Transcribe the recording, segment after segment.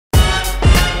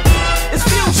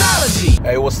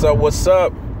Hey, what's up, what's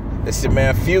up? It's your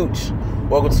man Fyütch.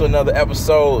 Welcome to another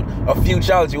episode of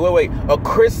Fyütchology. Wait, a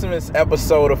Christmas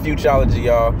episode of Fyütchology,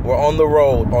 y'all. We're on the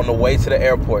road, on the way to the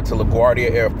airport, to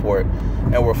LaGuardia Airport,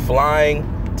 and we're flying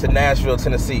to Nashville,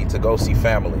 Tennessee to go see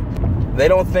family. They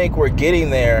don't think we're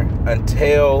getting there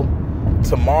until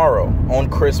tomorrow on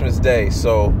Christmas Day,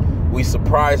 so we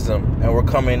surprised them and we're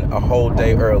coming a whole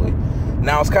day early.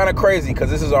 Now, it's kind of crazy because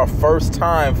this is our first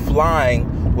time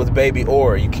flying with baby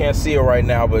Aura. You can't see her right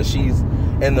now, but she's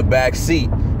in the back seat,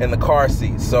 in the car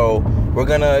seat. So we're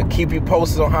gonna keep you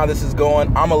posted on how this is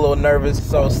going. I'm a little nervous,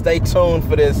 so stay tuned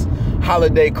for this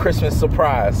holiday Christmas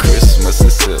surprise. Christmas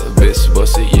is a bitch,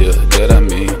 what's a year that I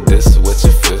mean? This is what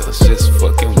you feel, just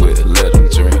fucking with it, let them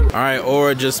dream. All right,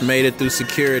 Aura just made it through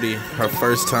security. Her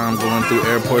first time going through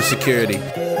airport security.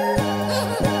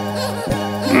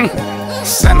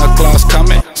 Santa Claus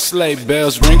coming, sleigh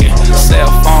bells ringing, cell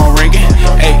phone ringing,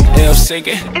 AL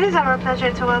singing. It is our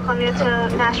pleasure to welcome you to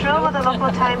Nashville, where the local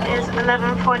time is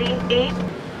 11:48.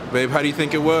 Babe, how do you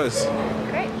think it was?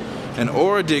 Great. And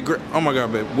Aura did great. Oh my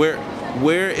God, babe.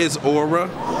 Where is Aura?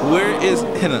 Where is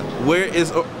Henna? Where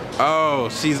is oh,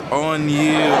 she's on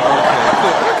you.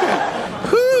 Okay.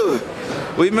 Whew.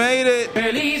 We made it.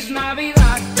 Feliz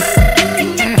Navidad.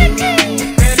 Feliz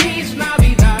Navidad. Feliz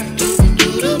Navidad.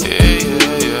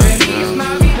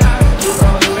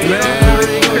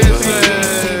 Merry Christmas.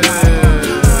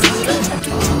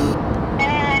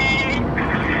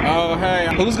 Oh, hey.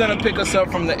 Who's gonna pick us up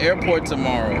from the airport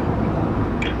tomorrow?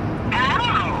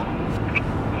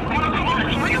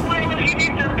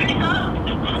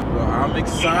 Well, I'm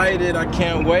excited. I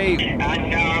can't wait. I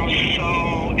know, I'm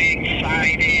so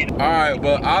excited. All right,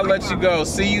 well, I'll let you go.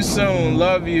 See you soon.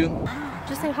 Love you.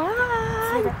 Just say hi.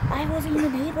 I wasn't in the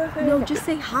neighborhood. No, just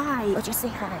say hi. Oh, just say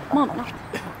hi. Mom, no.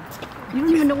 You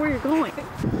don't even know where you're going.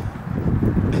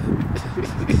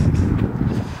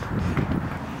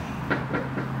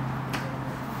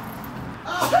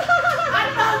 I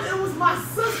thought it was my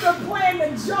sister playing a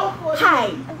joke on Hi.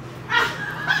 me.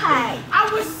 Hi. I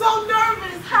was so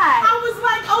nervous. Hi. I was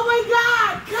like, oh my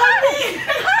God, come in.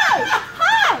 Hi.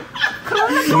 Hi.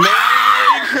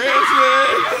 Merry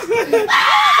Christmas!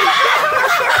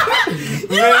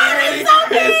 Merry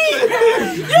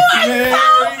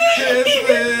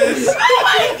Christmas! Oh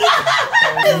my God.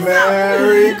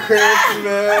 Merry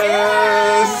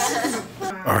Christmas!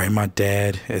 All right, my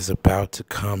dad is about to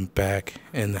come back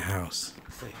in the house.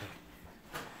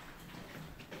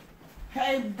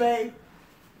 Hey, babe.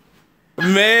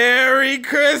 Merry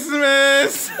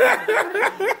Christmas!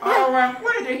 All right,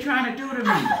 what are they trying to do to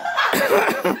me?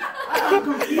 I'm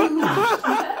confused.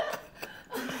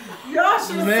 Y'all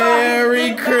should have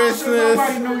Merry Christmas!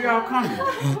 Nobody know y'all coming.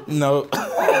 No. Oh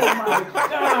my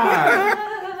God.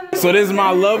 So this is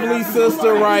my lovely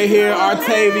sister right here,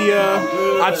 Artavia.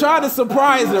 I tried to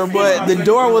surprise her, but the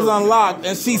door was unlocked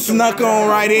and she snuck on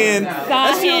right in.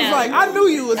 And she was like, I knew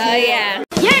you was here. Oh, yeah.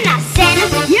 You're not Santa.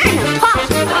 You're an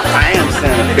imposter. I am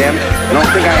Santa, damn it. Don't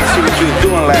think I ain't see what you was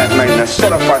doing last night. Now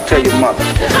shut up, I'll tell your mother.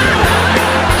 Hey,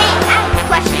 I have a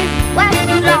question. Why is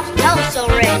Rudolph's nose so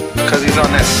red? Because he's on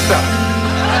that stuff.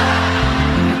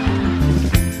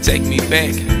 Take me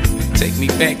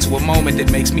back to a moment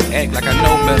that makes me act like I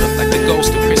know better, like the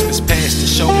ghost of Christmas past to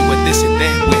show me what this and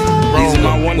that went These are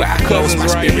my wrong, where I close my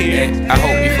cousins right spirit here. at. I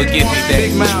hope you forgive me that Big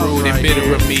was mouth rude and right bitter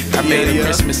here. of me. I made a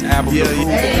Christmas album to prove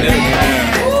that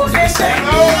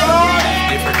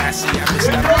different. I see I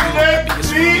missed out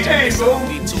on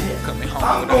me too. Coming home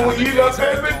I'm gonna eat up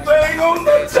everything on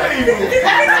the table.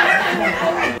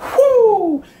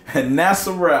 Woo! And that's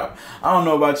a wrap. I don't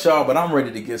know about y'all, but I'm ready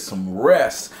to get some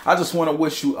rest. I just want to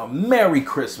wish you a Merry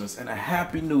Christmas and a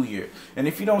Happy New Year. And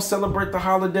if you don't celebrate the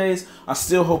holidays, I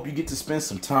still hope you get to spend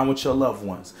some time with your loved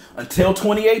ones. Until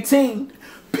 2018,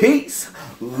 peace,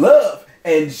 love,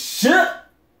 and shut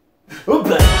up.